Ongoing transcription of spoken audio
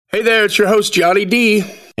Hey there, it's your host, Johnny D.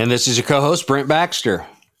 And this is your co-host, Brent Baxter.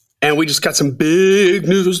 And we just got some big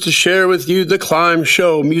news to share with you. The Climb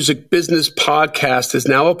Show Music Business Podcast is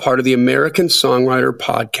now a part of the American Songwriter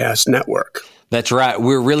Podcast Network. That's right.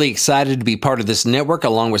 We're really excited to be part of this network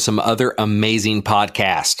along with some other amazing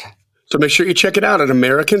podcasts. So make sure you check it out at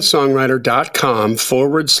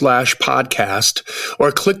americansongwriter.com/podcast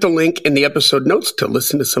or click the link in the episode notes to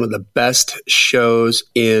listen to some of the best shows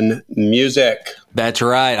in music. That's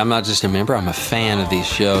right. I'm not just a member, I'm a fan of these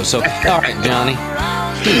shows. So, all right, Johnny.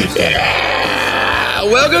 Yeah.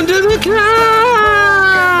 Welcome to the Climb!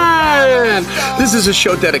 This is a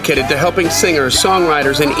show dedicated to helping singers,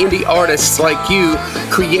 songwriters, and indie artists like you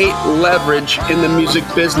create leverage in the music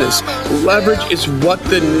business. Leverage is what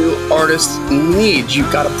the new artist needs.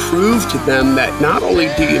 You've got to prove to them that not only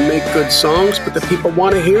do you make good songs, but that people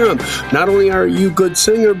want to hear them. Not only are you a good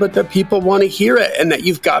singer, but that people want to hear it and that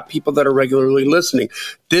you've got people that are regularly listening.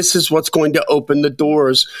 This is what's going to open the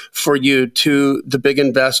doors for you to the big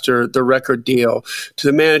investor, the record deal, to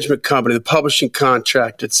the management company, the publishing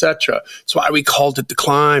contract, etc. That's why we called it The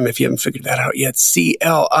Climb, if you haven't figured that out yet.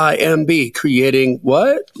 CLIMB, creating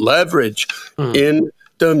what? Leverage in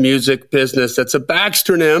the music business. That's a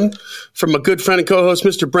Baxternym from a good friend and co-host,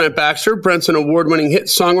 Mr. Brent Baxter. Brent's an award-winning hit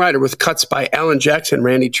songwriter with cuts by Alan Jackson,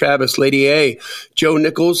 Randy Travis, Lady A, Joe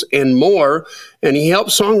Nichols, and more. And he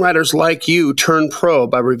helps songwriters like you turn pro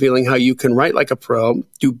by revealing how you can write like a pro,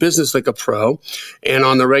 do business like a pro. And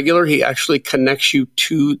on the regular, he actually connects you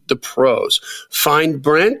to the pros. Find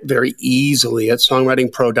Brent very easily at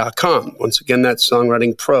songwritingpro.com. Once again, that's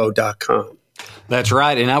songwritingpro.com. That's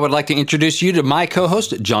right. And I would like to introduce you to my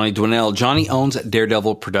co-host, Johnny Dwinell. Johnny owns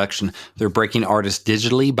Daredevil Production. They're breaking artists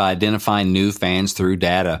digitally by identifying new fans through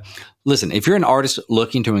data. Listen, if you're an artist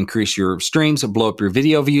looking to increase your streams, blow up your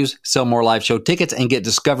video views, sell more live show tickets, and get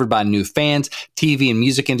discovered by new fans, TV and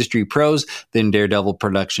music industry pros, then Daredevil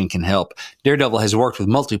Production can help. Daredevil has worked with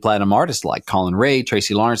multi-platinum artists like Colin Ray,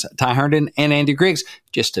 Tracy Lawrence, Ty Herndon, and Andy Griggs,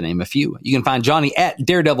 just to name a few. You can find Johnny at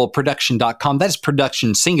daredevilproduction.com. That is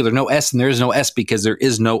production singular, no S, and there is no S because there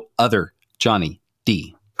is no other Johnny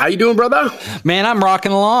D. How you doing, brother? Man, I'm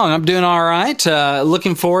rocking along. I'm doing all right.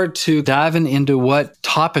 Looking forward to diving into what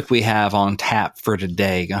topic we have on tap for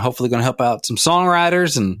today. Hopefully going to help out some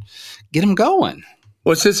songwriters and get them going.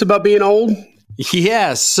 What's this about being old?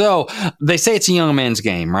 Yes. So they say it's a young man's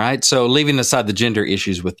game, right? So leaving aside the gender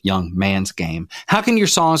issues with young man's game, how can your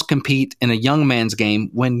songs compete in a young man's game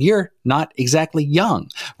when you're not exactly young?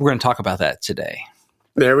 We're going to talk about that today.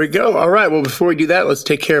 There we go. All right. Well, before we do that, let's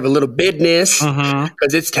take care of a little business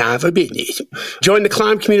because it's time for business. Join the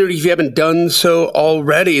Climb community if you haven't done so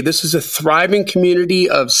already. This is a thriving community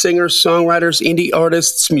of singers, songwriters, indie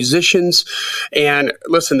artists, musicians. And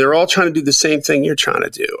listen, they're all trying to do the same thing you're trying to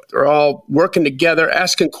do. They're all working together,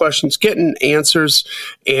 asking questions, getting answers,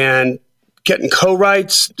 and getting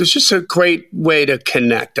co-writes. There's just a great way to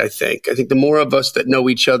connect, I think. I think the more of us that know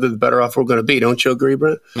each other, the better off we're going to be. Don't you agree,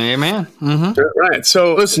 Brent? Amen. Right.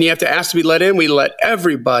 So listen, you have to ask to be let in. We let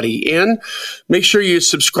everybody in. Make sure you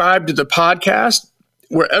subscribe to the podcast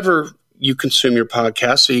wherever you consume your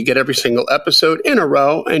podcast so you get every single episode in a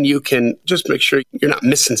row, and you can just make sure you're not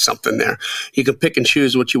missing something there. You can pick and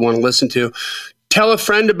choose what you want to listen to. Tell a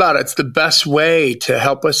friend about it. It's the best way to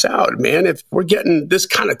help us out, man. If we're getting this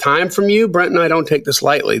kind of time from you, Brent and I don't take this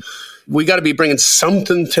lightly. We got to be bringing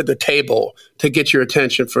something to the table to get your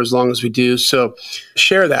attention for as long as we do. So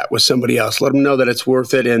share that with somebody else. Let them know that it's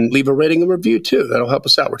worth it, and leave a rating and review too. That'll help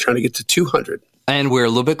us out. We're trying to get to 200. And we're a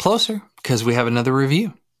little bit closer because we have another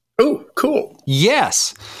review. Oh, cool.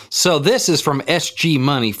 Yes. So this is from SG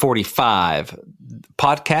Money 45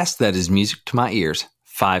 podcast. That is music to my ears.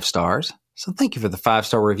 5 stars. So thank you for the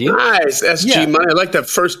 5-star review. Nice. SG Money. I like that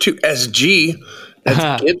first 2 SG.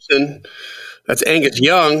 That's Gibson. That's Angus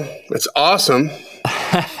Young. That's awesome.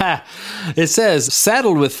 It says,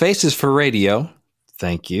 saddled with faces for radio.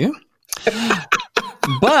 Thank you.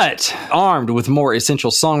 But armed with more essential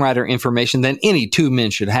songwriter information than any 2 men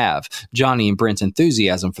should have. Johnny and Brent's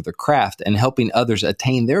enthusiasm for the craft and helping others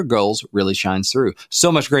attain their goals really shines through.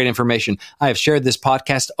 So much great information. I have shared this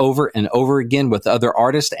podcast over and over again with other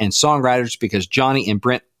artists and songwriters because Johnny and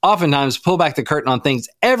Brent oftentimes pull back the curtain on things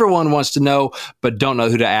everyone wants to know but don't know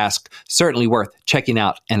who to ask. Certainly worth checking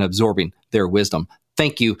out and absorbing their wisdom.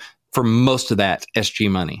 Thank you for most of that, SG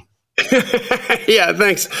Money. Yeah,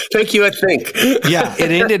 thanks. Thank you, I think. Yeah, it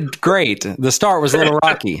ended great. The start was a little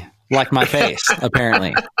rocky, like my face,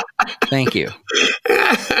 apparently. Thank you.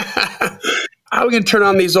 How are we going to turn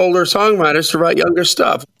on these older songwriters to write younger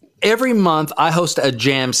stuff? Every month, I host a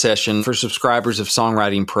jam session for subscribers of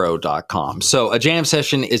songwritingpro.com. So a jam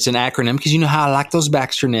session is an acronym because you know how I like those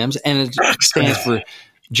Baxtronyms, and it stands for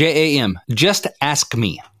JAM, Just Ask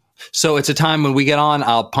Me. So it's a time when we get on,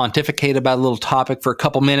 I'll pontificate about a little topic for a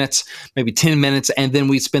couple minutes, maybe 10 minutes, and then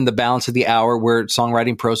we spend the balance of the hour where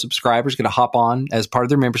Songwriting Pro subscribers get to hop on as part of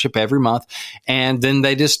their membership every month, and then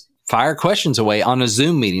they just fire questions away on a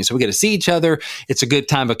Zoom meeting. So we get to see each other. It's a good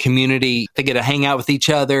time of community. They get to hang out with each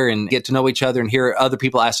other and get to know each other and hear other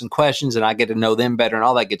people asking questions, and I get to know them better and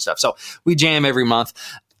all that good stuff. So we jam every month.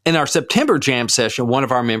 In our September jam session, one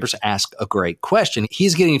of our members asked a great question.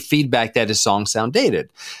 He's getting feedback that his songs sound dated.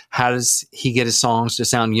 How does he get his songs to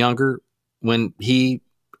sound younger when he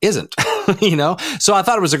isn't? So I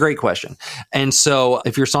thought it was a great question. And so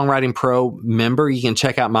if you're a Songwriting Pro member, you can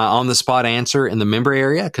check out my on-the-spot answer in the member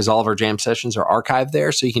area because all of our jam sessions are archived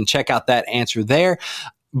there. So you can check out that answer there.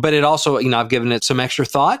 But it also, I've given it some extra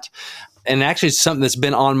thought. And actually, it's something that's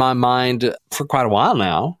been on my mind for quite a while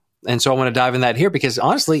now. And so I want to dive in that here because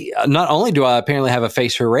honestly, not only do I apparently have a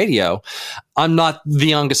face for radio, I'm not the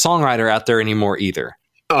youngest songwriter out there anymore either.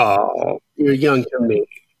 Oh, you're young to me.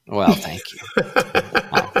 Well, thank you.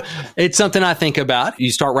 It's something I think about.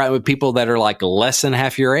 You start writing with people that are like less than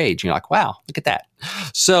half your age. You're like, wow, look at that.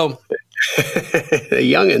 So the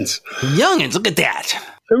youngins, look at that.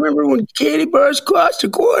 I remember when candy bars cost a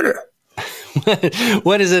quarter.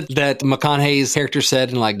 What is it that McConaughey's character said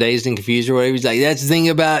in like Dazed and Confused or whatever? He's like, that's the thing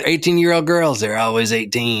about 18-year-old girls. They're always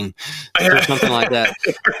 18 or something like that.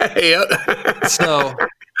 Yep. So...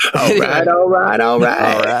 All right.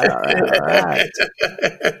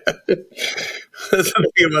 That's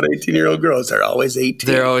the thing about 18-year-old girls. They're always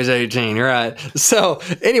 18. They're always 18, right. So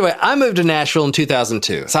anyway, I moved to Nashville in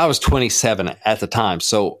 2002. So I was 27 at the time.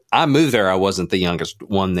 So I moved there. I wasn't the youngest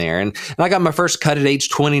one there. And I got my first cut at age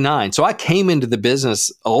 29. So I came into the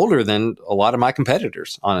business older than a lot of my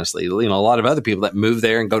competitors, honestly. A lot of other people that move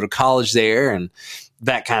there and go to college there and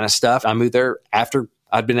that kind of stuff. I moved there after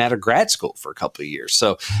I'd been out of grad school for a couple of years.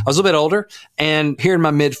 So I was a little bit older. And here in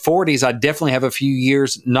my mid-40s, I definitely have a few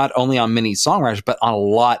years, not only on many songwriters, but on a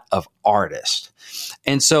lot of artists.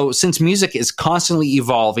 And so since music is constantly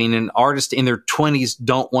evolving and artists in their 20s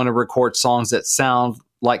don't want to record songs that sound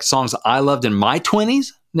like songs I loved in my 20s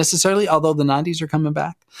necessarily, although the 90s are coming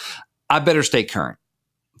back, I better stay current.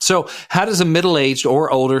 So how does a middle-aged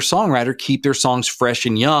or older songwriter keep their songs fresh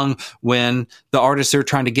and young when the artists they're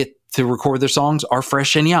trying to get to record their songs are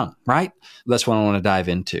fresh and young, right? That's what I want to dive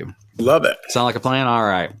into. Love it. Sound like a plan? All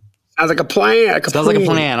right. Sounds like a plan. Sounds like a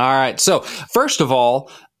plan. All right. So first of all,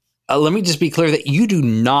 let me just be clear that you do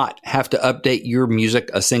not have to update your music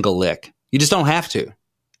a single lick. You just don't have to.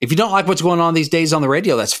 If you don't like what's going on these days on the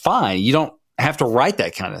radio, that's fine. You don't have to write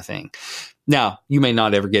that kind of thing. Now, you may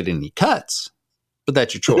not ever get any cuts, but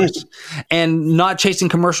that's your choice. And not chasing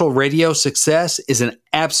commercial radio success is an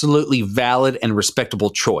absolutely valid and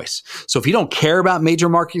respectable choice. So if you don't care about major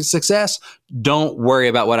market success, don't worry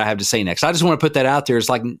about what I have to say next. I just want to put that out there. It's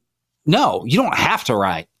like, no, you don't have to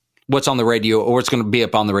write what's on the radio or what's going to be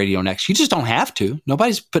up on the radio next. You just don't have to.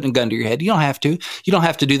 Nobody's putting a gun to your head. You don't have to. You don't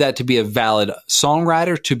have to do that to be a valid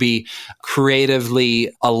songwriter, to be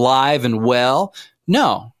creatively alive and well.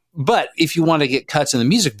 No. But if you want to get cuts in the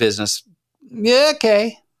music business, yeah,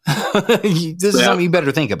 okay. This is something you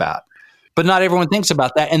better think about. But not everyone thinks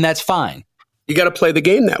about that, and that's fine. You got to play the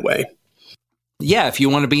game that way. Yeah, if you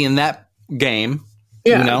want to be in that game,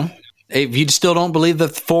 if you still don't believe the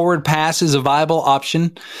forward pass is a viable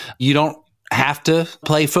option, you don't have to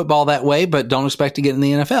play football that way, but don't expect to get in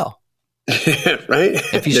the NFL. Right?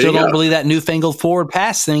 If you still don't believe that newfangled forward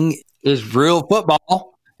pass thing is real football,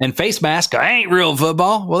 and face mask, I ain't real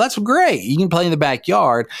football. Well, that's great. You can play in the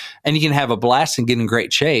backyard and you can have a blast and get in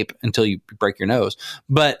great shape until you break your nose.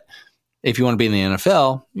 But if you want to be in the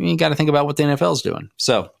NFL, you got to think about what the NFL is doing.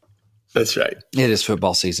 So that's right. It is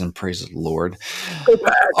football season. Praise the Lord. All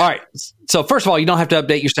right. So first of all, you don't have to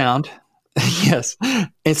update your sound. Yes.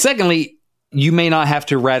 And secondly, you may not have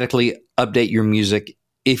to radically update your music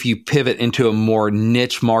if you pivot into a more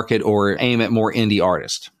niche market or aim at more indie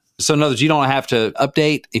artists. So in other words, you don't have to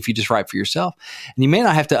update if you just write for yourself. And you may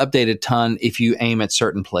not have to update a ton if you aim at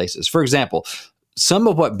certain places. For example, some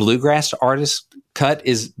of what bluegrass artists cut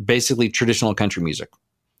is basically traditional country music.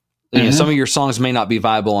 Mm-hmm. Some of your songs may not be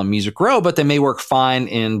viable on Music Row, but they may work fine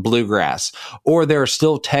in bluegrass. Or there are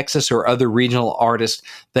still Texas or other regional artists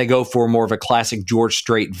that go for more of a classic George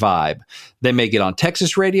Strait vibe. They may get on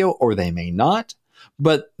Texas radio or they may not.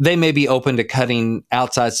 but they may be open to cutting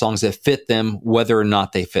outside songs that fit them, whether or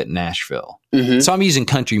not they fit Nashville. So I'm using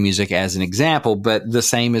country music as an example, but the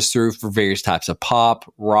same is true for various types of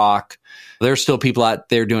pop, rock. There's still people out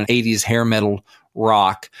there doing 80s hair metal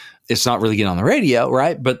rock. It's not really getting on the radio,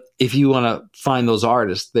 right? But if you want to find those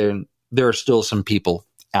artists, there are still some people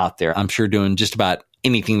out there, I'm sure, doing just about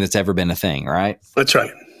anything that's ever been a thing, right? That's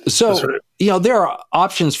right. So, That's right. there are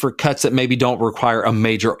options for cuts that maybe don't require a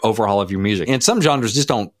major overhaul of your music. And some genres just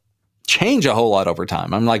don't change a whole lot over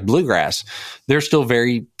time. I'm like bluegrass. There's still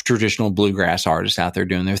very traditional bluegrass artists out there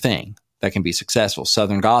doing their thing that can be successful.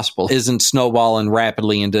 Southern gospel isn't snowballing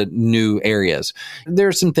rapidly into new areas. There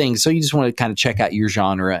are some things. So you just want to kind of check out your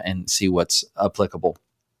genre and see what's applicable.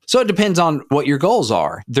 So it depends on what your goals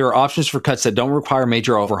are. There are options for cuts that don't require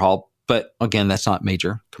major overhaul. But again, that's not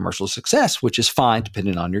major commercial success, which is fine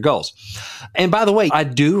depending on your goals. And by the way, I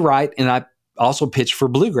do write and I also pitch for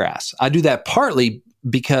bluegrass. I do that partly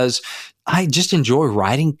because I just enjoy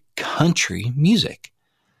writing country music.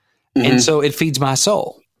 And so it feeds my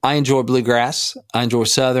soul. I enjoy bluegrass. I enjoy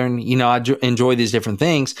Southern. I enjoy these different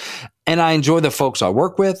things. And I enjoy the folks I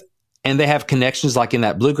work with. And they have connections like in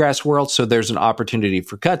that bluegrass world. So there's an opportunity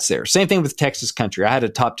for cuts there. Same thing with Texas country. I had a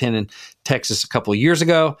top 10 in Texas a couple of years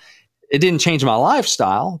ago. It didn't change my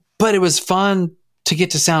lifestyle, but it was fun to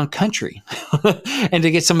get to sound country and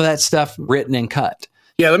to get some of that stuff written and cut.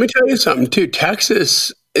 Yeah, let me tell you something too.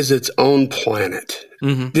 Texas is its own planet.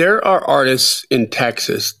 There are artists in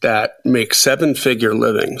Texas that make 7-figure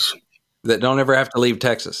livings. That don't ever have to leave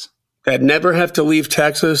Texas. That never have to leave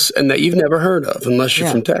Texas and that you've never heard of unless you're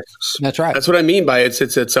from Texas. That's right. That's what I mean by it's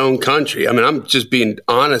its own country. I mean, I'm just being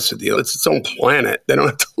honest with you. It's its own planet. They don't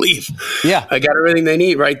have to leave. Yeah. I got everything they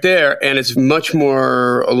need right there. And it's much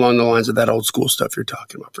more along the lines of that old school stuff you're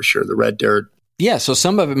talking about for sure. The red dirt. Yeah, so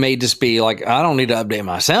some of it may just be like, I don't need to update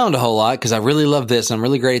my sound a whole lot because I really love this and I'm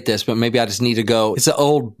really great at this, but maybe I just need to go. It's an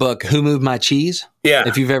old book, Who Moved My Cheese? Yeah.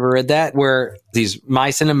 If you've ever read that, where these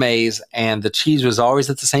mice in a maze and the cheese was always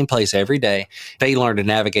at the same place every day. They learned to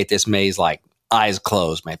navigate this maze like eyes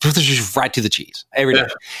closed, man. Right to the cheese every day. And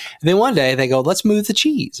then one day they go, let's move the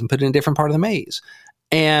cheese and put it in a different part of the maze.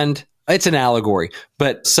 And it's an allegory,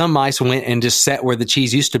 but some mice went and just sat where the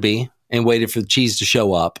cheese used to be and waited for the cheese to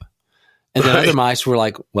show up. And then other mice were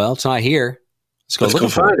like, well, it's not here. Let's go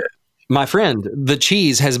find it. My friend, the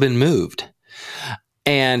cheese has been moved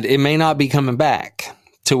and it may not be coming back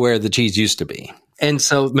to where the cheese used to be. And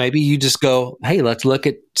so maybe you just go, hey, let's look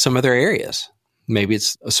at some other areas. Maybe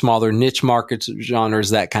it's a smaller niche markets,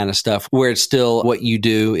 genres, that kind of stuff, where it's still what you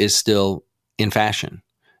do is still in fashion.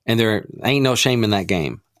 And there ain't no shame in that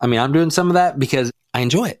game. I mean, I'm doing some of that because I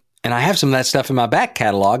enjoy it. And I have some of that stuff in my back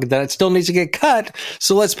catalog that it still needs to get cut.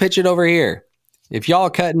 So let's pitch it over here. If y'all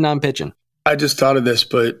are cutting, I'm pitching. I just thought of this,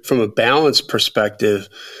 but from a balance perspective,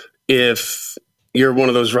 if you're one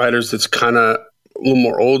of those writers that's kind of a little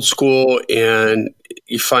more old school and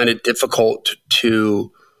you find it difficult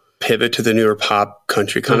to pivot to the newer pop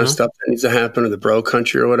country kind of stuff that needs to happen, or the bro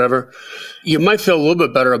country or whatever, you might feel a little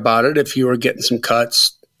bit better about it if you were getting some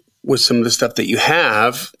cuts with some of the stuff that you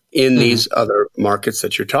have in these other markets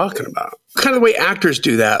that you're talking about. Kind of the way actors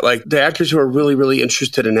do that, like the actors who are really, really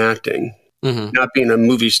interested in acting, not being a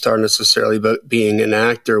movie star necessarily, but being an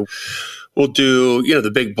actor, will do,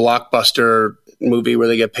 the big blockbuster movie where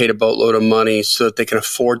they get paid a boatload of money so that they can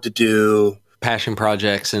afford to do passion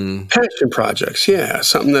projects. Yeah.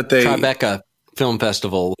 Something that they... Tribeca Film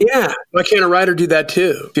Festival. Yeah. Why can't a writer do that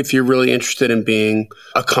too? If you're really interested in being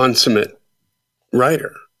a consummate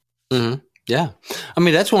writer. Yeah. I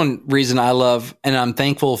mean, that's one reason I love, and I'm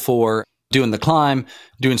thankful for doing The Climb,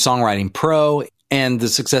 doing Songwriting Pro, and the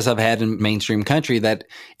success I've had in mainstream country, that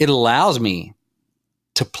it allows me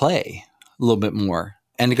to play a little bit more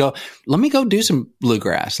and to go, let me go do some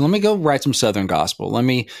bluegrass. Let me go write some Southern gospel. Let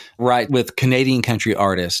me write with Canadian country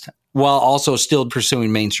artists while also still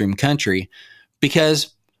pursuing mainstream country,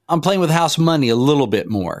 because I'm playing with house money a little bit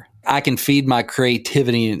more. I can feed my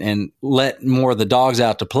creativity and let more of the dogs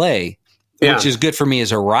out to play, which is good for me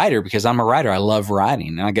as a writer, because I'm a writer. I love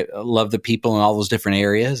writing and I love the people in all those different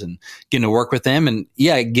areas and getting to work with them. And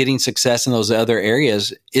getting success in those other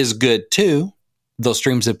areas is good too. Those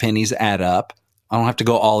streams of pennies add up. I don't have to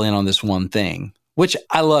go all in on this one thing, which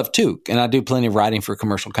I love too. And I do plenty of writing for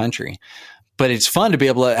commercial country, but it's fun to be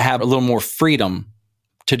able to have a little more freedom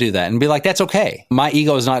to do that and be like, that's okay. My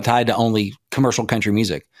ego is not tied to only commercial country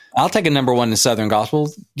music. I'll take a number one in Southern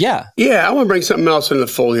gospel. Yeah. Yeah. I want to bring something else into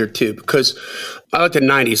the fold here too, because I like the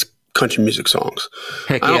 90s country music songs.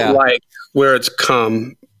 I don't like where it's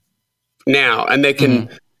come now, and they can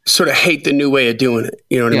sort of hate the new way of doing it.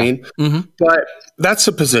 You know what I mean? Mm-hmm. But that's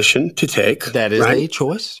a position to take. That is a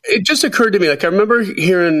choice. It just occurred to me, like I remember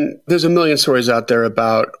hearing, there's a million stories out there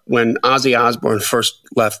about when Ozzy Osbourne first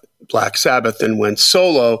left Black Sabbath and went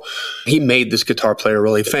solo, he made this guitar player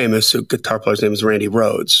really famous. The guitar player's name was Randy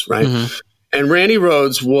Rhoads, right? Mm-hmm. And Randy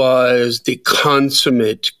Rhoads was the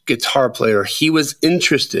consummate guitar player. He was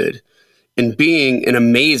interested in being an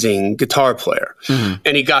amazing guitar player. Mm-hmm.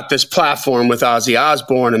 And he got this platform with Ozzy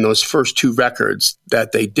Osbourne and those first 2 records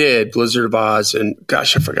that they did, Blizzard of Oz, and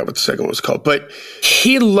gosh, I forgot what the second one was called. But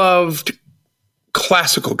he loved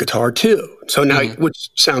classical guitar too. So now, which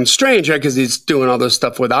sounds strange, right? Because he's doing all this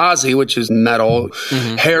stuff with Ozzy, which is metal,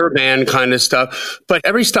 hair band kind of stuff. But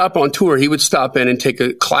every stop on tour, he would stop in and take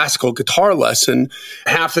a classical guitar lesson.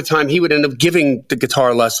 Half the time, he would end up giving the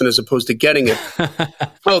guitar lesson as opposed to getting it.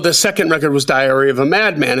 The second record was Diary of a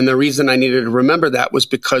Madman. And the reason I needed to remember that was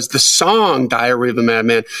because the song Diary of a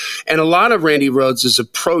Madman and a lot of Randy Rhoads'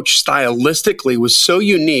 approach stylistically was so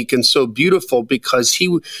unique and so beautiful because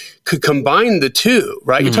he could combine the two,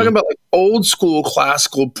 right? You're talking about like old school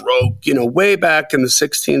classical broke, way back in the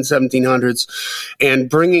 1700s and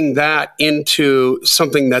bringing that into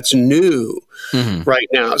something that's new right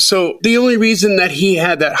now. So the only reason that he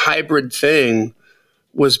had that hybrid thing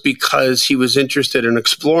was because he was interested in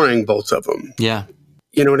exploring both of them. Yeah.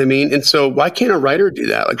 You know what I mean? And so why can't a writer do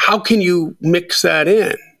that? Like, how can you mix that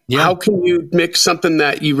in? Yeah. How can you mix something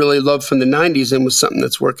that you really love from the 90s in with something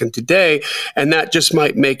that's working today? And that just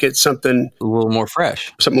might make it something a little more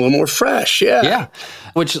fresh. Something a little more fresh, yeah. Yeah,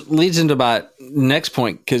 which leads into my next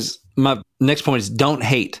point, because my next point is don't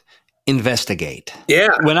hate, investigate. Yeah.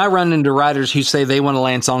 When I run into writers who say they want to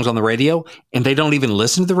land songs on the radio and they don't even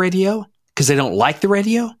listen to the radio because they don't like the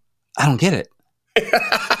radio, I don't get it.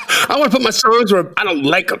 I want to put my songs where I don't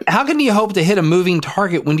like them. How can you hope to hit a moving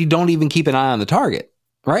target when you don't even keep an eye on the target?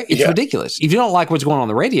 Right? It's ridiculous. If you don't like what's going on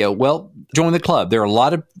the radio, well, join the club. There are a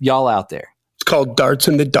lot of y'all out there. It's called Darts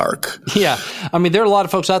in the Dark. Yeah. I mean, there are a lot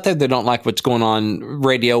of folks out there that don't like what's going on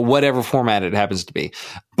radio, whatever format it happens to be.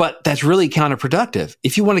 But that's really counterproductive.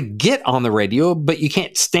 If you want to get on the radio, but you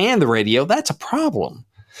can't stand the radio, that's a problem.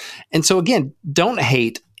 And so again, don't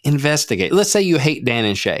hate, investigate. Let's say you hate Dan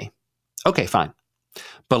and Shay. Okay, fine.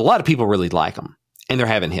 But a lot of people really like them. And they're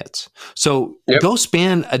having hits. So go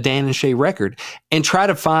spin a Dan and Shay record and try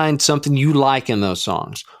to find something you like in those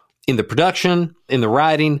songs. In the production, in the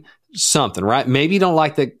writing, something, right? Maybe you don't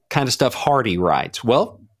like the kind of stuff Hardy writes.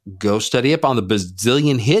 Well, go study up on the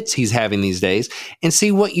bazillion hits he's having these days and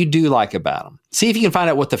see what you do like about them. See if you can find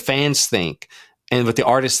out what the fans think and what the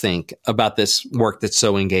artists think about this work that's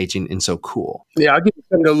so engaging and so cool. Yeah, I'll give you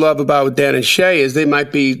something to love about Dan and Shay is they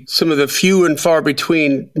might be some of the few and far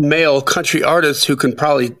between male country artists who can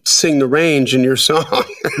probably sing the range in your song.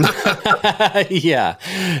 Yeah.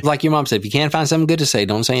 Like your mom said, if you can't find something good to say,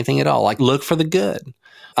 don't say anything at all. Like, look for the good.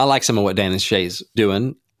 I like some of what Dan and Shay's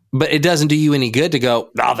doing, but it doesn't do you any good to go,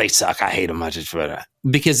 oh, they suck. I hate them much.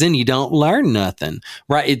 Because then you don't learn nothing,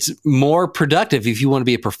 right? It's more productive if you want to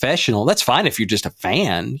be a professional. That's fine if you're just a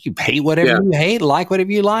fan. You hate whatever you hate, like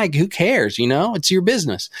whatever you like. Who cares? It's your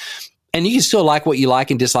business. And you can still like what you like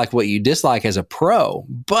and dislike what you dislike as a pro,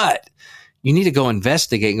 but you need to go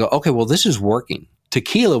investigate and go, okay, well, this is working.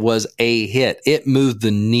 Tequila was a hit. It moved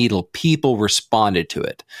the needle. People responded to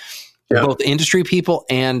it, both industry people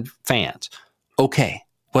and fans. Okay.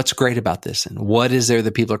 What's great about this? And what is there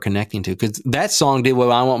that people are connecting to? Because that song did what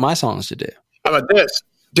I want my songs to do. How about this?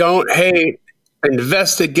 Don't hate,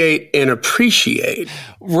 investigate, and appreciate.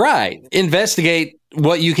 Right. Investigate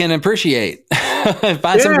what you can appreciate.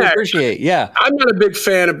 Find something to appreciate. Yeah. I'm not a big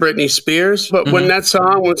fan of Britney Spears, but when that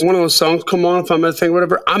song, when one of those songs come on, if I'm going to think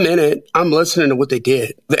whatever, I'm in it. I'm listening to what they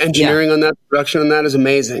did. The engineering on that, production on that is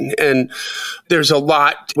amazing. And there's a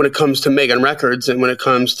lot when it comes to making records and when it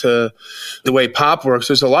comes to the way pop works,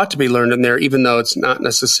 there's a lot to be learned in there, even though it's not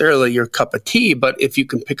necessarily your cup of tea. But if you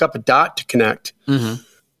can pick up a dot to connect,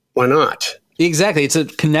 why not? Exactly. It's a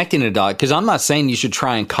connecting a dot, because I'm not saying you should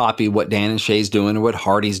try and copy what Dan and Shay's doing or what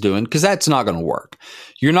Hardy's doing, because that's not going to work.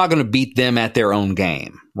 You're not going to beat them at their own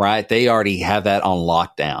game, right? They already have that on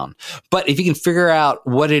lockdown. But if you can figure out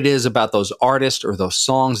what it is about those artists or those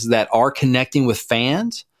songs that are connecting with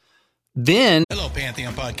fans, then... Hello,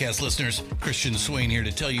 Pantheon Podcast listeners. Christian Swain here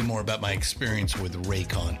to tell you more about my experience with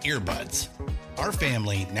Raycon earbuds. Our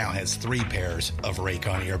family now has 3 pairs of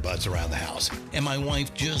Raycon earbuds around the house, and my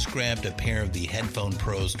wife just grabbed a pair of the Headphone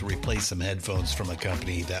Pros to replace some headphones from a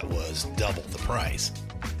company that was double the price.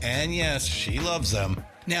 And yes, she loves them.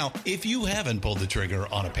 Now, if you haven't pulled the trigger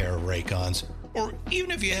on a pair of Raycons, or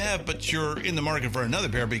even if you have, but you're in the market for another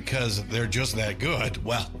pair because they're just that good,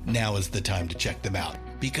 well, now is the time to check them out.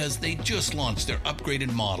 because they just launched their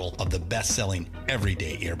upgraded model of the best-selling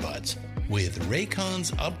everyday earbuds. With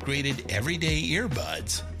Raycon's upgraded everyday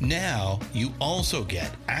earbuds, now you also get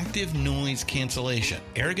active noise cancellation,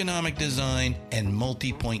 ergonomic design, and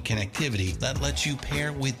multi-point connectivity that lets you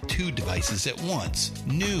pair with 2 devices at once.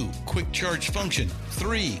 New quick charge function,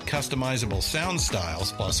 3 customizable sound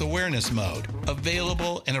styles, plus awareness mode.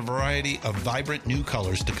 Available in a variety of vibrant new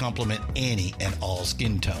colors to complement any and all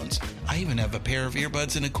skin tones. I even have a pair of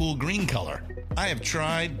earbuds in a cool green color. I have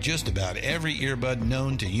tried just about every earbud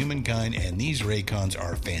known to humankind, and these Raycons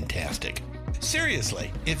are fantastic.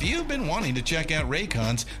 Seriously, if you've been wanting to check out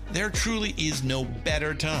Raycons, there truly is no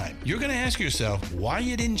better time. You're going to ask yourself why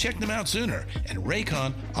you didn't check them out sooner, and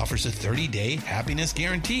Raycon offers a 30-day happiness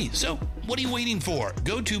guarantee. So what are you waiting for?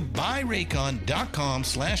 Go to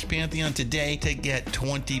buyraycon.com/Pantheon today to get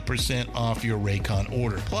 20% off your Raycon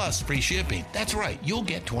order, plus free shipping. That's right, you'll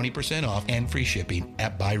get 20% off and free shipping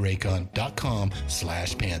at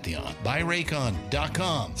buyraycon.com/Pantheon.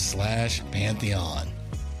 buyraycon.com/Pantheon.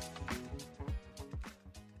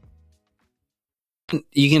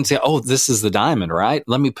 You can say, oh, this is the diamond, right?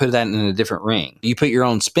 Let me put that in a different ring. You put your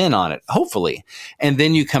own spin on it, hopefully. And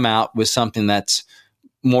then you come out with something that's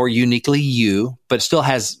more uniquely you, but still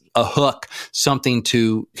has a hook, something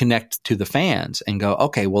to connect to the fans and go,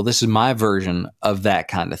 okay, well, this is my version of that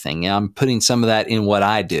kind of thing. And I'm putting some of that in what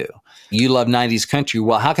I do. You love 90s country.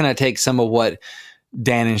 Well, how can I take some of what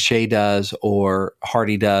Dan and Shay does, or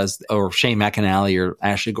Hardy does, or Shane McAnally, or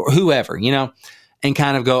Ashley Gore, whoever, and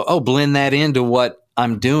kind of go, oh, blend that into what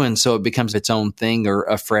I'm doing so it becomes its own thing, or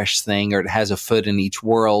a fresh thing, or it has a foot in each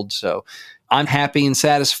world. So I'm happy and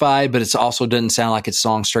satisfied, but it also doesn't sound like it's a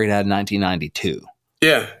song straight out of 1992.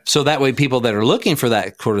 Yeah. So that way people that are looking for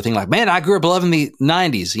that sort of thing, like, man, I grew up loving the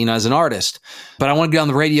 90s, as an artist, but I want to be on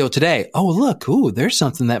the radio today. Oh, look, there's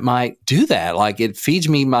something that might do that. Like, it feeds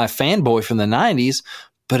me my fanboy from the 90s,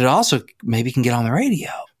 but it also maybe can get on the radio.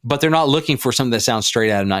 But they're not looking for something that sounds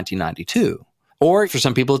straight out of 1992. Or for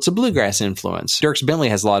some people, it's a bluegrass influence. Dierks Bentley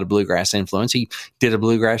has a lot of bluegrass influence. He did a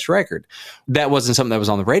bluegrass record. That wasn't something that was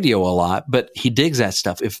on the radio a lot, but he digs that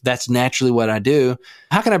stuff. If that's naturally what I do,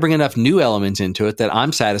 how can I bring enough new elements into it that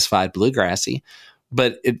I'm satisfied bluegrassy,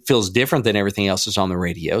 but it feels different than everything else that's on the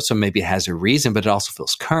radio? So maybe it has a reason, but it also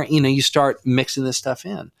feels current. You start mixing this stuff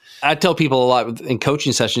in. I tell people a lot in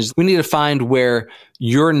coaching sessions, we need to find where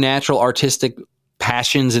your natural artistic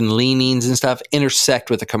passions and leanings and stuff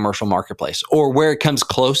intersect with the commercial marketplace, or where it comes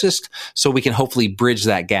closest, so we can hopefully bridge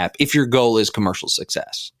that gap if your goal is commercial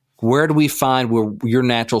success. Where do we find where your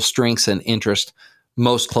natural strengths and interest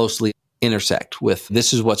most closely intersect with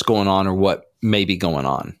this is what's going on, or what may be going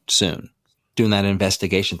on soon? Doing that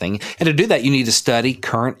investigation thing. And to do that, you need to study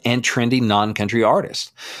current and trendy non-country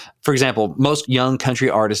artists. For example, most young country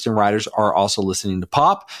artists and writers are also listening to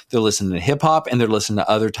pop, they're listening to hip hop, and they're listening to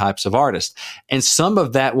other types of artists. And some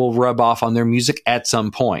of that will rub off on their music at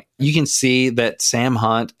some point. You can see that Sam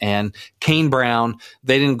Hunt and Kane Brown,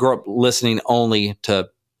 they didn't grow up listening only to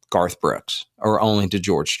Garth Brooks or only to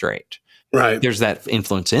George Strait. Right. There's that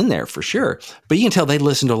influence in there for sure. But you can tell they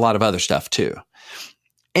listen to a lot of other stuff too.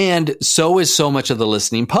 And so is so much of the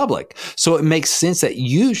listening public. So it makes sense that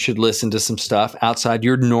you should listen to some stuff outside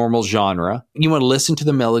your normal genre. You want to listen to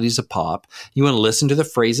the melodies of pop. You want to listen to the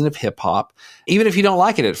phrasing of hip hop, even if you don't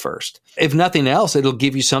like it at first. If nothing else, it'll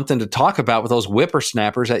give you something to talk about with those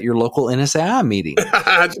whippersnappers at your local NSAI meeting,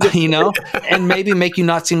 and maybe make you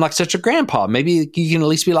not seem like such a grandpa. Maybe you can at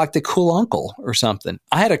least be like the cool uncle or something.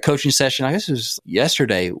 I had a coaching session, I guess it was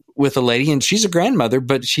yesterday, with a lady, and she's a grandmother,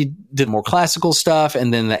 but she did more classical stuff,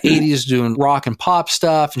 and then the 80s doing rock and pop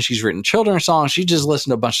stuff, and she's written children's songs. She just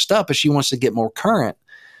listened to a bunch of stuff, but she wants to get more current.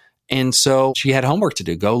 And so she had homework to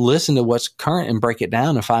do. Go listen to what's current and break it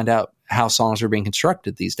down and find out how songs are being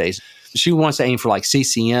constructed these days. She wants to aim for like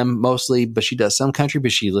CCM mostly, but she does some country,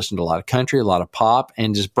 but she listened to a lot of country, a lot of pop,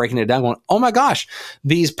 and just breaking it down going, oh my gosh,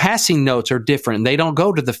 these passing notes are different. They don't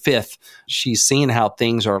go to the fifth. She's seeing how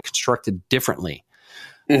things are constructed differently.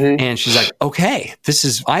 Mm-hmm. And she's like, okay, this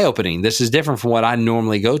is eye-opening. This is different from what I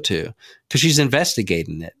normally go to, because she's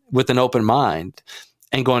investigating it with an open mind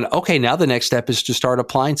and going, okay, now the next step is to start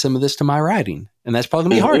applying some of this to my writing. And that's probably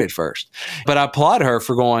going to be hard at first. But I applaud her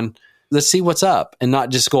for going, let's see what's up, and not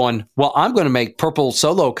just going, well, I'm going to make purple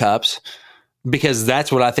solo cups because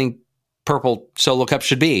that's what I think purple solo cups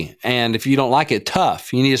should be. And if you don't like it,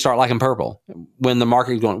 tough. You need to start liking purple. When the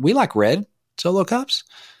market is going, we like red solo cups.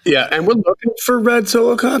 Yeah, and we're looking for red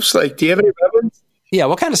solo cups. Like, do you have any red ones? Yeah,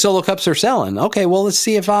 what kind of solo cups are selling? Okay, well, let's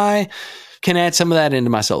see if I can add some of that into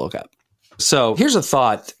my solo cup. So here's a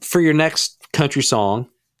thought for your next country song.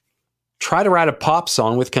 try to write a pop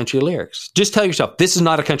song with country lyrics. Just tell yourself, this is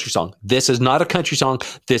not a country song. This is not a country song.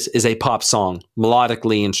 This is a pop song,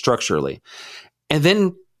 melodically and structurally. And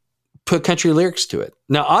then put country lyrics to it.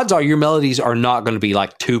 Now, odds are your melodies are not going to be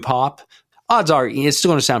like too pop. Odds are it's still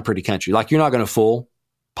going to sound pretty country. Like, you're not going to fool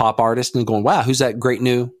pop artists and going, wow, who's that great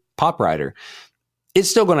new pop writer? It's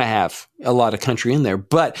still going to have a lot of country in there,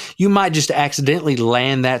 but you might just accidentally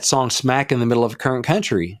land that song smack in the middle of current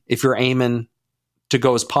country if you're aiming to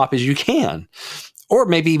go as pop as you can, or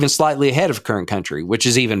maybe even slightly ahead of current country, which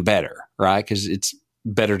is even better, right? Because it's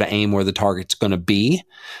better to aim where the target's going to be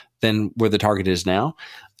than where the target is now.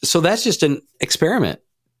 So that's just an experiment.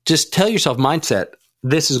 Just tell yourself, mindset,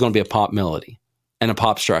 this is going to be a pop melody and a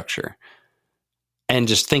pop structure. And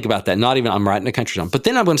just think about that. Not even I'm writing a country song, but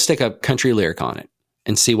then I'm going to stick a country lyric on it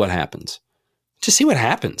and see what happens. Just see what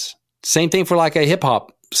happens. Same thing for like a hip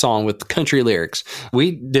hop song with country lyrics.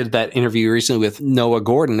 We did that interview recently with Noah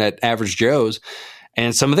Gordon at Average Joe's,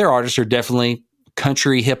 and some of their artists are definitely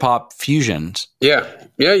country hip hop fusions. Yeah.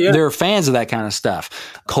 They're fans of that kind of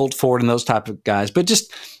stuff. Colt Ford and those type of guys. But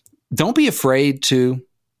just don't be afraid to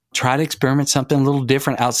try to experiment something a little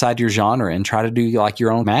different outside your genre and try to do like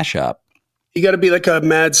your own mashup. You got to be like a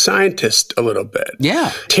mad scientist a little bit.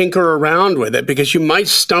 Yeah. Tinker around with it, because you might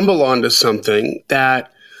stumble onto something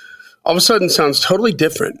that all of a sudden sounds totally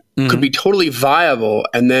different, could be totally viable.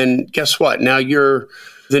 And then guess what? Now you're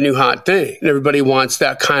the new hot thing. And everybody wants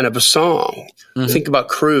that kind of a song. Think about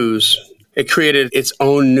Cruise. It created its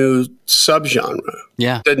own new subgenre.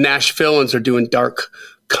 Yeah. The Nashvilleans are doing dark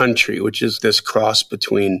country, which is this cross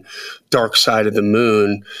between Dark Side of the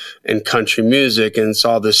Moon and country music. And it's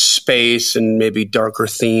all this space and maybe darker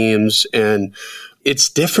themes. And it's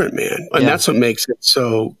different, man. And that's what makes it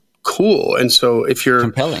so cool. And so if you're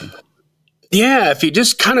compelling. Yeah, if you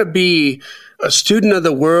just kind of be a student of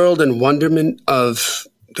the world and wonderment of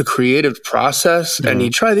the creative process, and you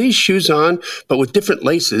try these shoes on, but with different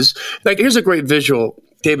laces. Like, here's a great visual.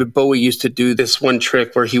 David Bowie used to do this one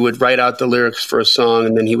trick where he would write out the lyrics for a song,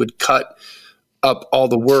 and then he would cut up all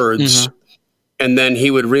the words, and then he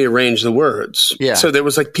would rearrange the words. Yeah. So there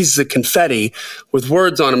was like pieces of confetti with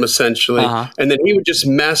words on them, essentially. And then he would just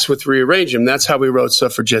mess with rearrange them. That's how we wrote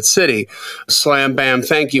stuff for Jet City. Slam, bam,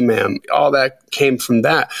 thank you, ma'am. All that came from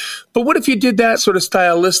that. But what if you did that sort of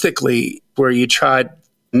stylistically, where you tried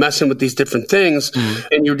messing with these different things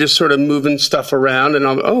and you're just sort of moving stuff around, and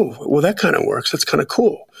well, that kind of works. That's kind of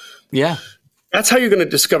cool. Yeah. That's how you're going to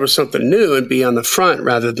discover something new and be on the front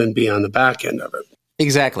rather than be on the back end of it.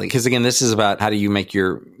 Exactly. Because again, this is about how do you make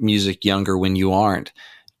your music younger when you aren't,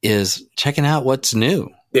 is checking out what's new.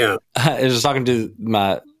 Yeah. I was talking to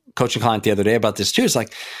my coaching client the other day about this too. It's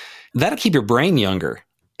like, that'll keep your brain younger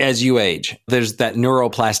as you age. There's that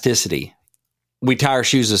neuroplasticity. We tie our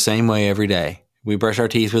shoes the same way every day. We brush our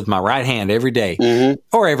teeth with my right hand every day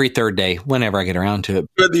or every third day, whenever I get around to it.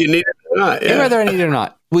 Whether you need it or not. Yeah. Whether I need it or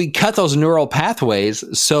not. We cut those neural pathways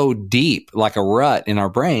so deep, like a rut in our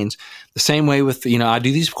brains, the same way with, I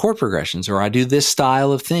do these chord progressions, or I do this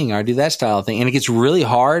style of thing, or I do that style of thing. And it gets really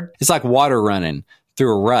hard. It's like water running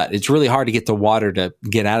through a rut. It's really hard to get the water to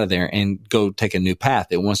get out of there and go take a new path.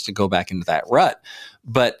 It wants to go back into that rut.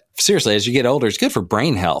 But seriously, as you get older, it's good for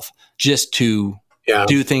brain health just to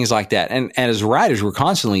do things like that. And as writers, we're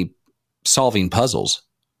constantly solving puzzles,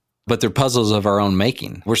 but they're puzzles of our own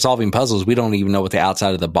making. We're solving puzzles. We don't even know what the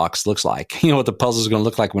outside of the box looks like. What the puzzle is going to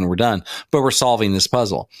look like when we're done, but we're solving this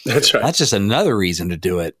puzzle. That's right. That's just another reason to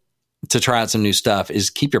do it, to try out some new stuff, is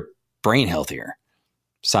keep your brain healthier.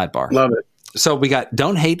 Sidebar. Love it. So we got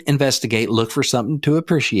don't hate, investigate, look for something to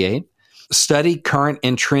appreciate, study current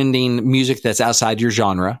and trending music that's outside your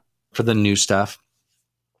genre for the new stuff,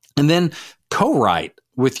 and then co-write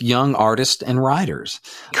with young artists and writers.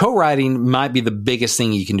 Co-writing might be the biggest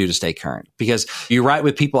thing you can do to stay current, because you write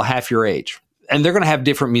with people half your age, and they're going to have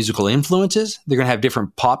different musical influences. They're going to have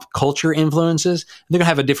different pop culture influences. They're going to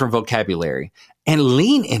have a different vocabulary, and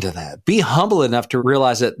lean into that. Be humble enough to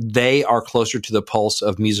realize that they are closer to the pulse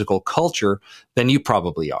of musical culture than you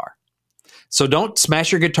probably are. So don't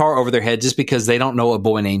smash your guitar over their head just because they don't know a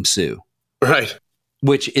boy named Sue. Right.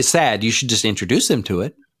 Which is sad. You should just introduce them to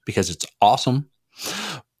it, because it's awesome.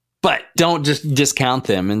 But don't just discount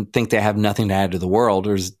them and think they have nothing to add to the world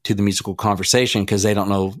or to the musical conversation because they don't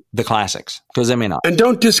know the classics, because they may not. And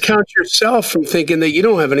don't discount yourself from thinking that you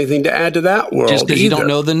don't have anything to add to that world just because you don't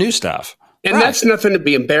know the new stuff. And that's nothing to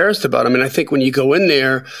be embarrassed about. I mean, I think when you go in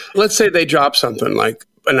there, let's say they drop something like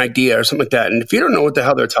an idea or something like that, and if you don't know what the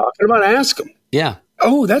hell they're talking about, ask them. Yeah.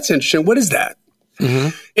 Oh, that's interesting. What is that?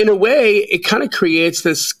 In a way, it kind of creates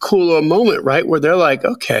this cool little moment, right? Where they're like,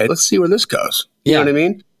 okay, let's see where this goes. You know what I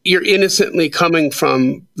mean? you're innocently coming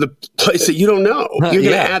from the place that you don't know. You're going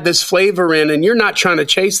to add this flavor in, and you're not trying to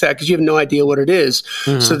chase that because you have no idea what it is.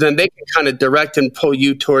 Mm-hmm. So then they can kind of direct and pull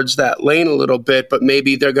you towards that lane a little bit, but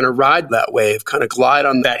maybe they're going to ride that wave, kind of glide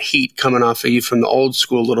on that heat coming off of you from the old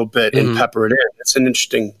school a little bit and pepper it in. It's an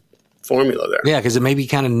interesting formula there. Yeah, because it may be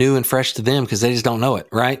kind of new and fresh to them because they just don't know it,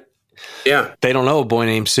 right? Yeah. They don't know a boy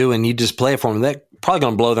named Sue, and you just play it for them. They're probably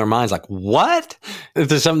going to blow their minds like, what? If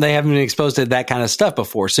there's something they haven't been exposed to that kind of stuff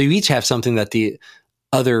before. So you each have something that the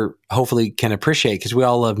other hopefully can appreciate because we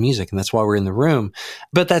all love music, and that's why we're in the room.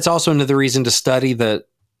 But that's also another reason to study the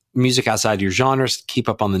music outside your genres, keep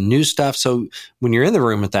up on the new stuff. So when you're in the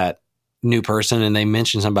room with that new person and they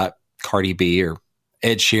mention something about Cardi B or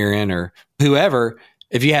Ed Sheeran or whoever,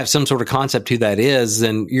 if you have some sort of concept who that is,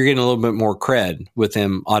 then you're getting a little bit more cred with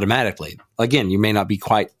them automatically. Again, you may not be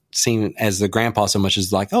quite seen as the grandpa so much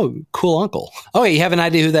as like, oh, cool uncle. Oh, yeah, you have an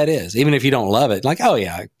idea who that is. Even if you don't love it, like, oh,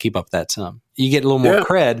 yeah, I keep up that some. You get a little more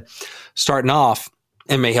cred starting off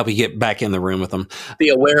and may help you get back in the room with them. Be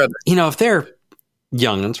aware of it. You know, if they're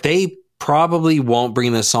youngins, they probably won't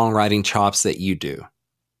bring the songwriting chops that you do.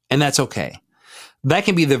 And that's okay. That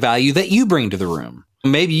can be the value that you bring to the room.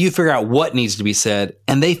 Maybe you figure out what needs to be said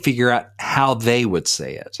and they figure out how they would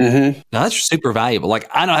say it. Mm-hmm. Now that's super valuable. Like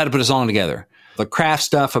I know how to put a song together. The craft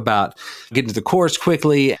stuff about getting to the chorus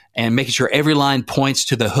quickly and making sure every line points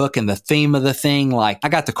to the hook and the theme of the thing. Like I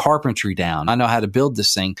got the carpentry down. I know how to build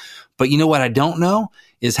this thing. But you know what I don't know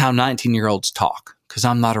is how 19-year-olds talk because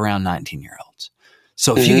I'm not around 19-year-olds.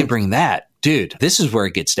 So if you can bring that, dude, this is where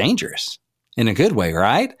it gets dangerous. In a good way,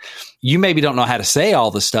 right? You maybe don't know how to say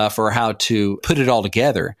all the stuff or how to put it all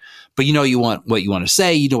together, but you know you want what you want to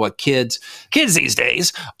say. You know what kids these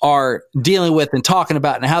days are dealing with and talking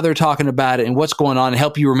about and how they're talking about it and what's going on and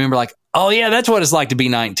help you remember like, oh yeah, that's what it's like to be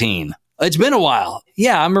 19. It's been a while.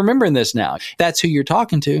 Yeah, I'm remembering this now. That's who you're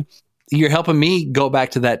talking to. You're helping me go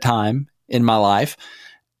back to that time in my life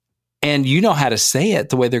and you know how to say it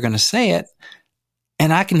the way they're going to say it.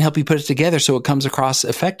 And I can help you put it together so it comes across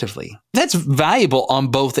effectively. That's valuable on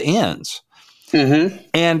both ends. Mm-hmm.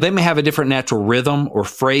 And they may have a different natural rhythm or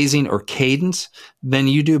phrasing or cadence than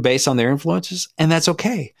you do based on their influences. And that's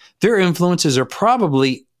okay. Their influences are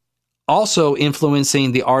probably also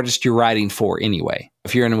influencing the artist you're writing for anyway.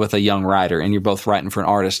 If you're in with a young writer and you're both writing for an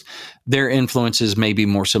artist, their influences may be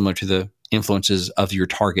more similar to the influences of your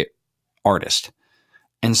target artist.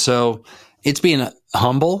 And so it's being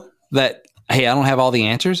humble that, hey, I don't have all the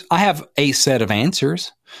answers. I have a set of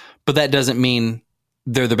answers, but that doesn't mean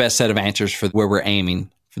they're the best set of answers for where we're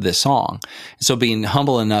aiming for this song. So being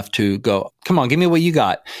humble enough to go, come on, give me what you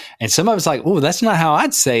got. And some of it's like, oh, that's not how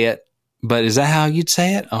I'd say it, but is that how you'd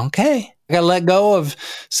say it? Okay. I got to let go of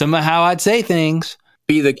some of how I'd say things.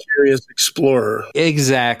 Be the curious explorer.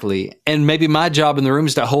 Exactly. And maybe my job in the room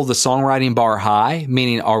is to hold the songwriting bar high,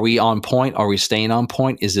 meaning are we on point? Are we staying on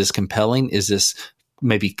point? Is this compelling? Is this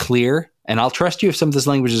maybe clear? And I'll trust you if some of this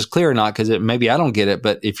language is clear or not, because maybe I don't get it.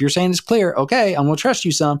 But if you're saying it's clear, okay, I'm going to trust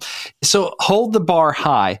you some. So hold the bar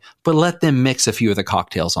high, but let them mix a few of the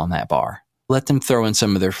cocktails on that bar. Let them throw in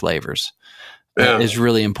some of their flavors. That is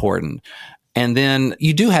really important. And then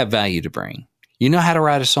you do have value to bring. You know how to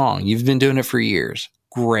write a song. You've been doing it for years.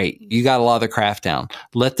 Great. You got a lot of the craft down.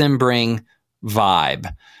 Let them bring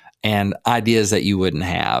vibe and ideas that you wouldn't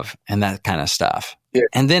have and that kind of stuff. Yeah.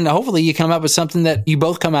 And then hopefully you come up with something that you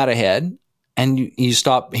both come out ahead and you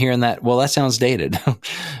stop hearing that, well, that sounds dated.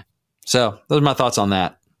 So those are my thoughts on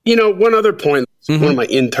that. You know, one other point, one of my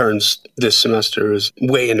interns this semester is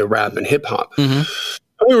way into rap and hip hop.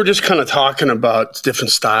 We were just kind of talking about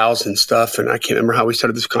different styles and stuff. And I can't remember how we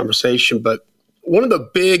started this conversation, but one of the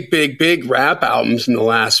big rap albums in the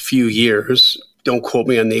last few years, don't quote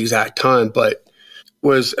me on the exact time, but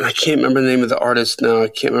was, and I can't remember the name of the artist now. I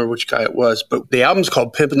can't remember which guy it was, but the album's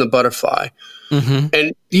called Pimpin' the Butterfly.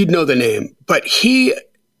 And you'd know the name, but he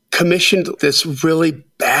commissioned this really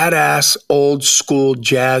badass old school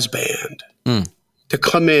jazz band to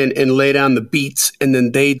come in and lay down the beats. And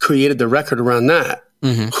then they created the record around that.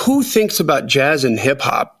 Who thinks about jazz and hip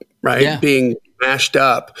hop, right? Yeah. Being mashed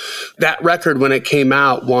up. That record, when it came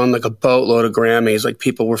out, won like a boatload of Grammys. Like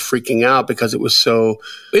people were freaking out because it was so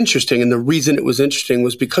interesting. And the reason it was interesting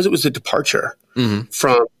was because it was a departure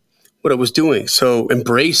from what it was doing. So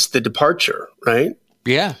embrace the departure, right?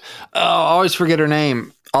 Yeah. Oh, I always forget her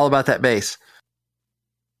name. All About That Bass.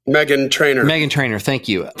 Meghan Trainor. Meghan Trainor. Thank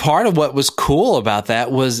you. Part of what was cool about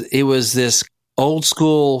that was it was this old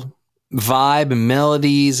school vibe and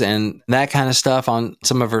melodies and that kind of stuff on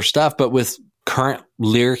some of her stuff, but with current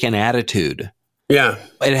lyric and attitude. Yeah.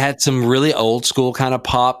 It had some really old school kind of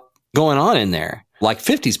pop going on in there. like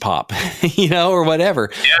 50s pop, or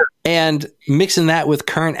whatever. Yeah. And mixing that with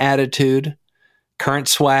current attitude, current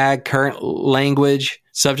swag, current language,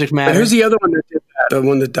 subject matter. But who's the other one that did that? The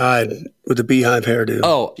one that died with the beehive hairdo.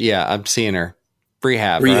 Oh, yeah, I'm seeing her.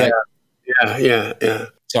 Rehab, Rehab. right? Yeah.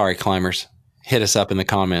 Sorry, climbers. Hit us up in the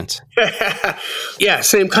comments. Yeah,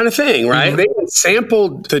 same kind of thing, right? Mm-hmm. They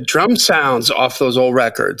sampled the drum sounds off those old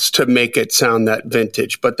records to make it sound that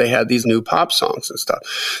vintage, but they had these new pop songs and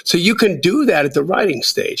stuff. So you can do that at the writing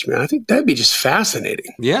stage, man. I think that'd be just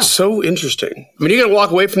fascinating. Yeah. So interesting. I mean, you're going to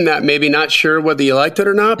walk away from that maybe not sure whether you liked it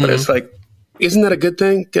or not, but it's like, isn't that a good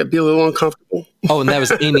thing? Be a little uncomfortable. Oh, and that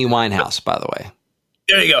was Amy Winehouse, by the way.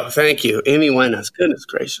 There you go. Thank you. Amy Winehouse. Goodness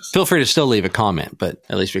gracious. Feel free to still leave a comment, but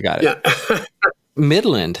at least we got it. Yeah.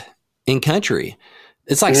 Midland in country.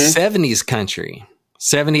 It's like 70s country,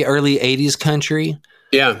 early 80s country.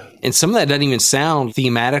 Yeah. And some of that doesn't even sound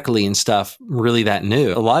thematically and stuff really that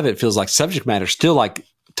new. A lot of it feels like subject matter, still like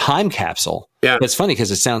time capsule. Yeah. But it's funny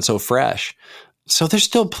because it sounds so fresh. So there's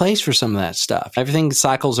still place for some of that stuff. Everything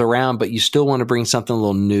cycles around, but you still want to bring something a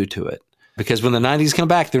little new to it. Because when the 90s come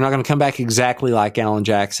back, they're not going to come back exactly like Alan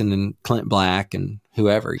Jackson and Clint Black and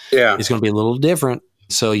whoever. Yeah. It's going to be a little different.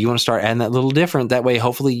 So you want to start adding that little different. That way,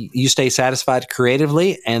 hopefully you stay satisfied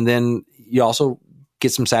creatively, and then you also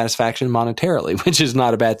get some satisfaction monetarily, which is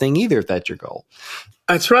not a bad thing either if that's your goal.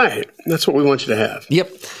 That's right. That's what we want you to have.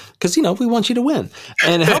 Yep. Because, we want you to win.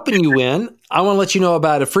 And helping you win, I want to let you know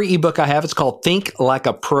about a free ebook I have. It's called Think Like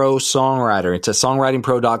a Pro Songwriter. It's at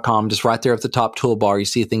songwritingpro.com. Just right there at the top toolbar, you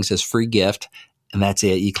see a thing that says free gift. And that's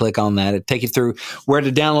it. You click on that. It takes you through where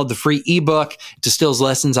to download the free ebook. It distills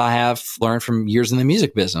lessons I have learned from years in the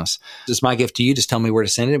music business. Just my gift to you. Just tell me where to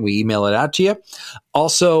send it. We email it out to you.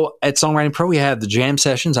 Also, at Songwriting Pro, we have the jam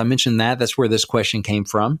sessions. I mentioned that. That's where this question came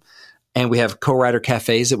from. And we have co-writer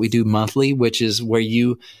cafes that we do monthly, which is where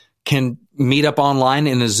you can meet up online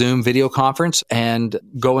in a Zoom video conference and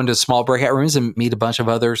go into small breakout rooms and meet a bunch of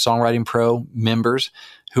other Songwriting Pro members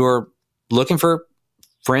who are looking for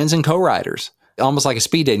friends and co-writers. Almost like a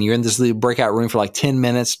speed dating. You're in this little breakout room for like 10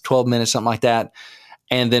 minutes, 12 minutes, something like that.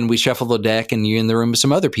 And then we shuffle the deck and you're in the room with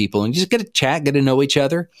some other people and you just get to chat, get to know each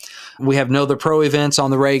other. We have No Other Pro events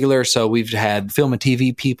on the regular. So we've had film and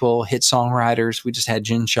TV people, hit songwriters. We just had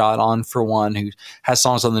Jen Schott on for one who has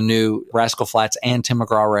songs on the new Rascal Flatts and Tim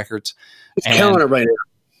McGraw records. She's killing it right now.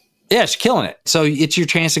 Yeah, she's killing it. So it's your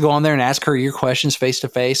chance to go on there and ask her your questions face to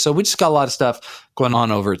face. So we just got a lot of stuff going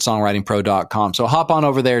on over at songwritingpro.com. So hop on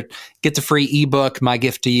over there, get the free ebook, my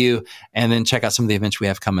gift to you, and then check out some of the events we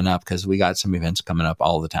have coming up because we got some events coming up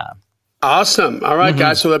all the time. Awesome. All right,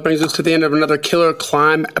 guys. So that brings us to the end of another Killer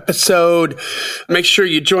Climb episode. Make sure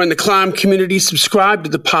you join the Climb community, subscribe to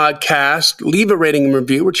the podcast, leave a rating and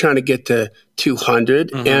review. We're trying to get to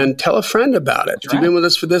 200 and tell a friend about it. If you've been with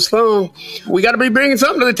us for this long, we got to be bringing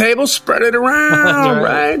something to the table, spread it around,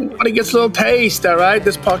 right? Everybody gets a little taste, all right?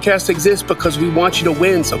 This podcast exists because we want you to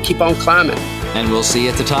win, so keep on climbing. And we'll see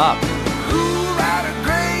you at the top.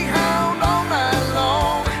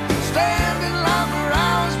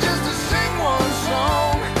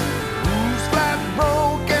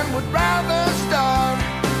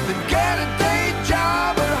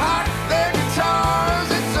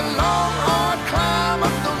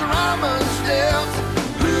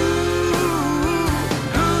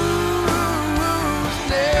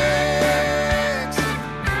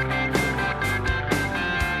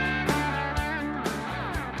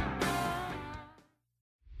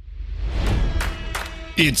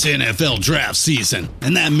 It's NFL draft season,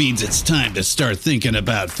 and that means it's time to start thinking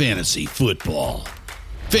about fantasy football.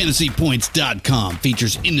 FantasyPoints.com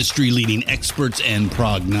features industry-leading experts and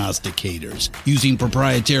prognosticators using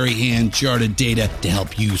proprietary hand-charted data to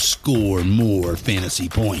help you score more fantasy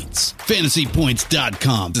points.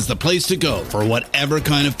 FantasyPoints.com is the place to go for whatever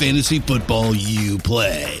kind of fantasy football you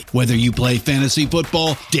play. Whether you play fantasy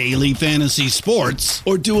football, daily fantasy sports,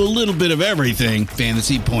 or do a little bit of everything,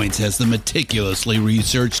 Fantasy Points has the meticulously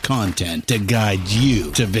researched content to guide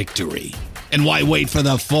you to victory. And why wait for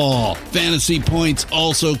the fall? Fantasy Points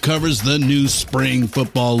also covers the new spring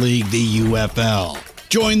football league, the UFL.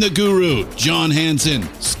 Join the guru, John Hansen,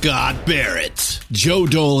 Scott Barrett, Joe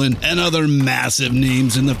Dolan, and other massive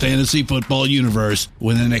names in the fantasy football universe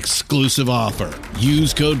with an exclusive offer.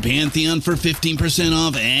 Use code Pantheon for 15%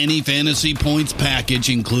 off any Fantasy Points package,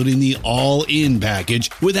 including the all-in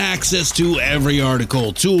package, with access to every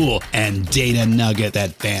article, tool, and data nugget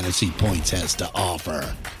that Fantasy Points has to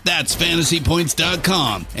offer. That's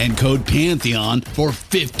FantasyPoints.com and code Pantheon for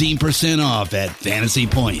 15% off at Fantasy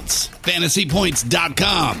Points.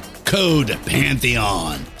 FantasyPoints.com, code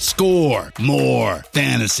Pantheon. Score more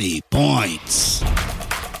fantasy points.